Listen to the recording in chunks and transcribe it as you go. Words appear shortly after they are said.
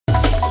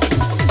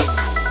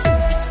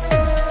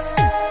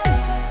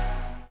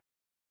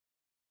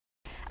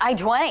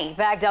I-20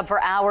 backed up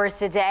for hours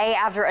today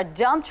after a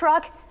dump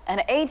truck, an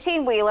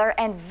 18-wheeler,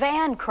 and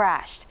van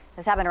crashed.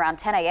 This happened around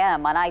 10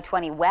 a.m. on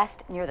I-20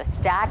 West near the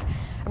Stack.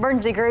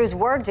 Emergency crews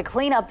worked to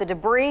clean up the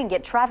debris and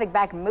get traffic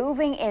back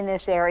moving in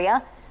this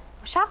area.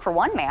 A shock for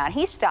one man.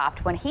 He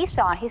stopped when he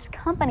saw his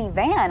company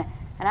van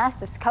and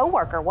asked his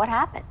coworker what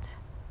happened.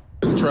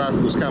 The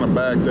traffic was kind of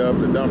backed up.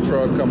 The dump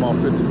truck come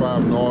off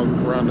 55 North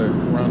around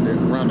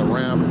the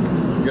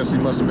ramp. I guess he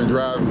must have been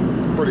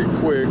driving pretty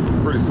quick,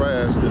 pretty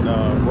fast, and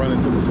running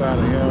to the side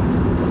of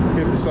him,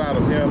 hit the side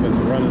of him, and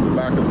running the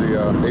back of the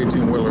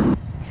 18-wheeler.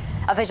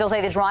 Officials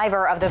say the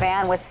driver of the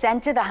van was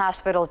sent to the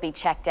hospital to be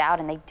checked out,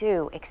 and they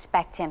do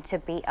expect him to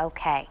be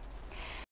okay.